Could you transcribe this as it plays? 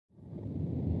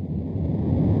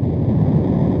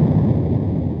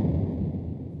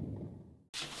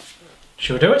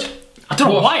Should we do it? I don't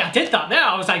know why I did that there.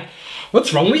 I was like,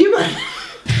 what's wrong with you, man?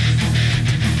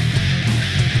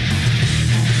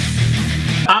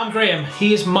 I'm Graham,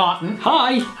 he is Martin.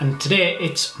 Hi. And today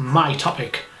it's my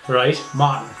topic. Right.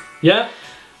 Martin. Yeah.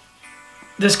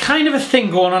 There's kind of a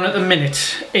thing going on at the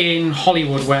minute in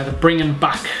Hollywood where they're bringing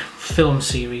back film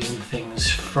series and things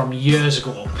from years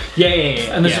ago.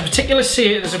 Yeah. And there's a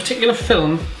particular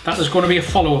film that there's going to be a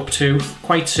follow-up to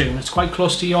quite soon. It's quite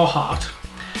close to your heart.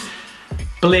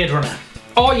 Blade Runner.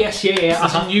 Oh yes, yeah.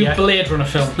 There's a new Blade Runner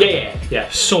film. Yeah.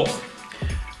 So,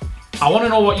 I want to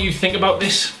know what you think about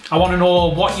this. I want to know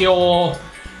what your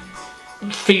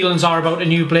feelings are about a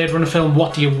new Blade Runner film.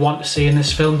 What do you want to see in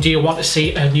this film? Do you want to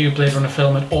see a new Blade Runner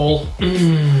film at all?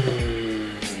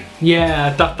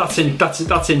 Yeah, that's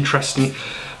interesting.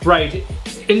 Right.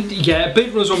 Blade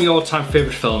Runner was one of my all-time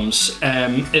favourite films.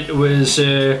 It was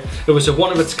a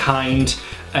one of its kind.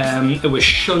 It was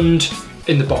shunned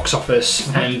in the box office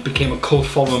and became a cult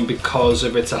following because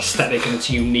of its aesthetic and its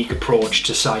unique approach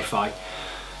to sci-fi.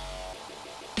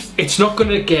 It's not going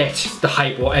to get the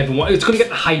hype what everyone. It's going to get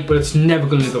the hype, but it's never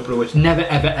going to live up to it. Never,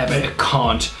 ever, ever. It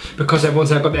can't, because everyone's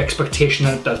got the expectation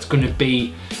that it's going to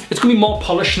be more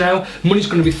polished now. Money's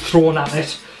going to be thrown at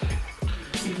it.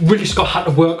 Ridley Scott had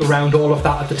to work around all of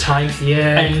that at the time.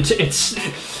 Yeah. And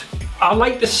I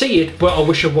like to see it, but I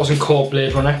wish it wasn't called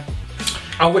Blade Runner.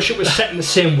 I wish it was set in the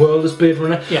same world as Blade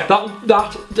Runner. Yeah.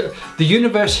 The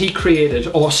universe he created,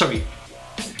 the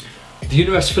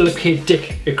universe Philip K.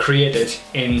 Dick created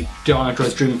in John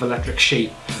Andre's Dream of Electric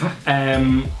Sheep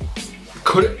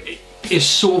is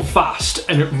so vast,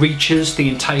 and it reaches the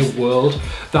entire world,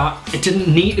 that it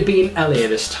didn't need to be in LA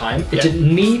this time. It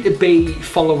didn't need to be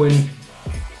following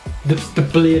the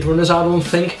Blade Runners, I don't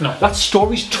think. No. That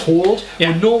story's told.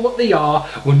 We know what they are,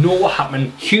 we know what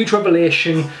happened. Huge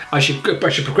revelation as you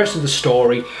progress in the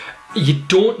story. You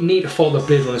don't need to follow the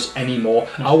Blade Runners anymore.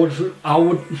 No. I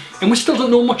would, and we still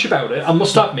don't know much about it, I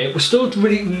must admit. We still don't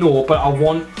really know, but I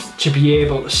want to be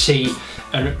able to see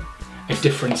a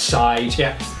different side.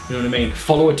 Yeah. You know what I mean?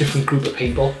 Follow a different group of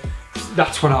people.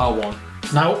 That's what I want.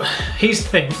 Now, here's the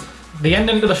thing. The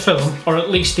ending to the film, or at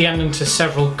least the ending to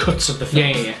several cuts of the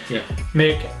film,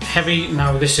 make heavy.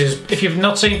 Now, this is, if you've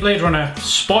not seen Blade Runner,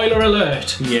 spoiler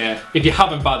alert. Yeah. If you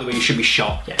haven't, by the way, you should be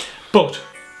shot. Yeah. But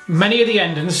many of the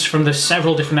endings from the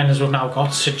several different endings we've now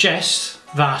got suggest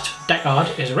that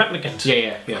Deckard is a replicant.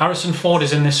 Yeah. Harrison Ford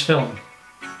is in this film.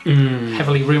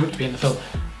 Heavily rumoured to be in the film.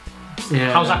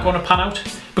 Yeah. How's that going to pan out?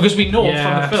 Because we know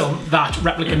from the film that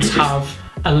replicants have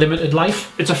a limited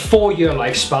life. It's a 4-year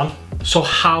lifespan. So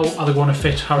how are they going to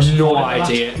fit Harrison Ford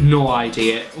into that? No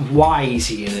idea. Why is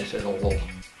he in it at all?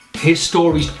 His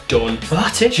story's done. Well,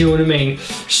 that's it. Do you know what I mean?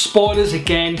 Spoilers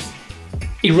again.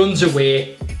 He runs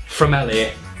away from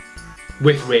LA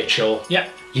with Rachel. Yeah.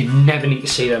 You never need to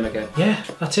see them again. Yeah,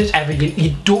 that's it. Ever.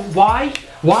 You don't. Why?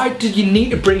 Why did you need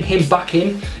to bring him back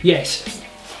in? Yes,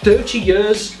 30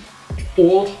 years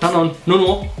old. Hang on.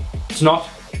 No, it's not.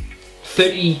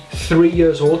 33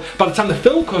 years old. By the time the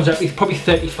film comes out, he's probably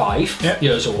 35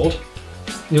 years old.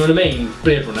 You know what I mean?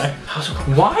 Blade Runner.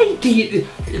 Why do you?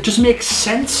 It doesn't make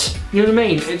sense. You know what I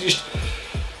mean? It just.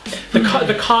 They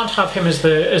can't have him as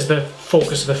the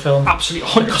focus of the film. Absolutely,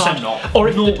 100% not. Or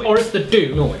if they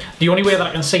do, the only way that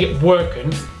I can see it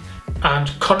working, and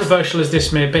controversial as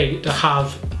this may be, to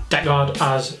have Deckard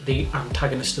as the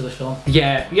antagonist of the film.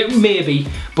 Yeah, maybe,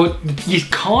 but you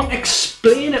can't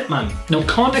explain it, man. No, you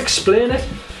can't explain it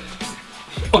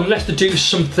unless they do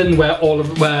something where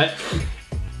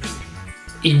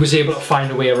he was able to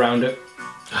find a way around it.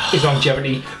 His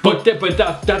longevity, but if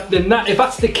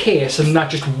that's the case, and that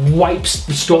just wipes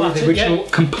the story of the original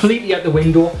completely out the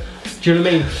window. Do you know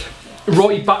what I mean?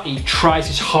 Roy Batty tries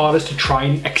his hardest to try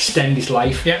and extend his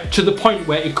life to the point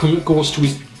where it goes to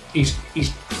his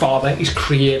father, his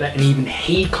creator, and even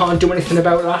he can't do anything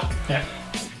about that. Yeah.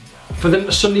 For them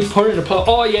to suddenly put in a plot,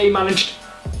 oh yeah, he managed.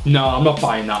 No, I'm not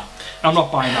buying that. I'm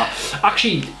not buying that.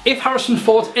 Actually, if Harrison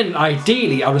Ford's in,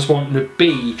 ideally, I just want him to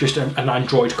be just an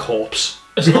android corpse.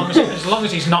 As long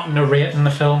as he's not narrating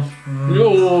the film.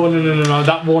 No,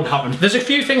 that won't happen. There's a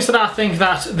few things that I think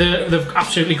that they've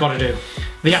absolutely got to do.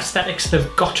 The aesthetics, they've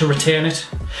got to retain it.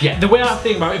 Yeah. The way I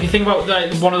think about it, if you think about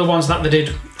one of the ones that they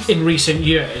did in recent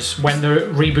years when they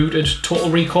rebooted Total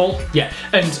Recall. Yeah.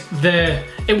 And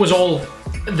it was all,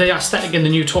 the aesthetic in the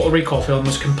new Total Recall film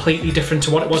was completely different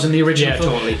to what it was in the original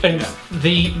film. Totally. And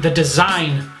the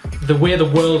design, the way the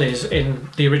world is in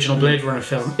the original Blade Runner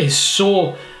film is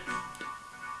so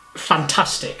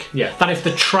fantastic that if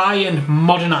they try and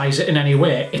modernise it in any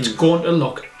way, it's going to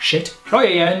look shit. Oh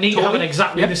yeah, They need to have it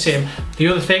exactly the same. The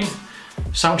other thing,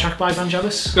 soundtrack by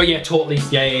Vangelis. Oh yeah, totally.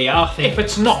 Yeah. I think If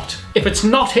it's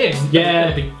not him, Yeah.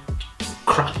 it'll be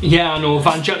crap. yeah, I know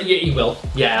Vangelis. Yeah, he will.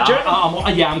 Yeah, Do you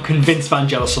reckon? I'm convinced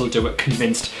Vangelis will do it.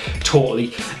 Convinced,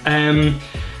 totally.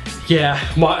 Yeah.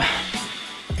 What?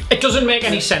 It doesn't make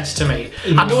any sense to me.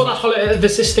 I know that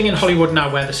there's this thing in Hollywood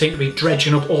now where they seem to be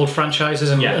dredging up old franchises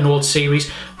and old series,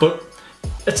 but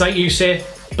it's like you say,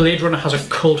 Blade Runner has a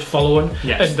cult following,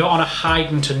 and they're on a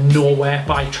hiding to nowhere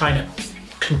by trying to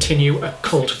continue a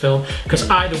cult film, because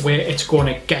either way it's going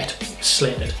to get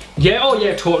slated. Yeah, oh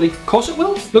yeah, totally. Of course it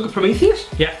will. Look at Prometheus.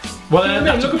 Yeah. Well,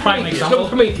 that's look a at prime Prometheus. example. Look at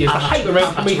Prometheus. The And hype that's- around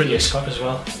and that's Ridley Prometheus. Scott as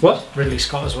well. What? Ridley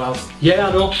Scott as well. Yeah,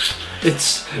 I know.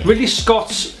 It's Ridley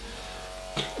Scott's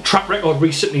track record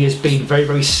recently has been very,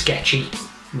 very sketchy.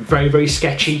 Very, very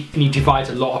sketchy, and he divides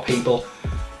a lot of people.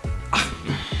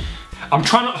 I'm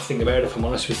trying not to think about it, if I'm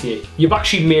honest with you. You've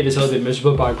actually made us a little bit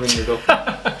miserable by bringing it up.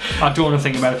 I don't want to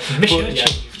think about it. Mission But,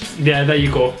 achieved. Yeah, there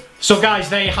you go. So guys,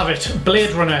 there you have it.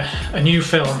 Blade Runner, a new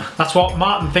film. That's what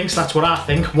Martin thinks, that's what I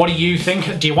think. What do you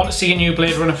think? Do you want to see a new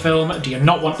Blade Runner film? Do you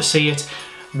not want to see it?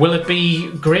 Will it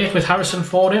be great with Harrison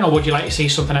Ford in, or would you like to see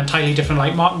something entirely different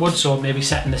like Martin would, so maybe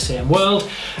set in the same world?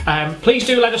 Please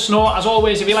do let us know. As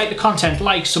always, if you like the content,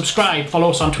 like, subscribe, follow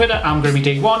us on Twitter. I'm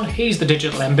GrimmyD1, he's the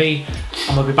Digital MB,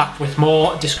 and we'll be back with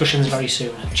more discussions very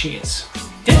soon. Cheers.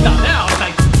 Did that now? It's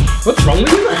like, What's wrong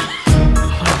with you?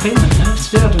 I think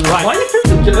that's right. Why are you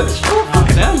feeling jealous? Oh,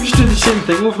 fucking hell, you just do the same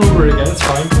thing over and over again, it's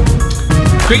fine.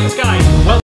 Greetings, guys. Well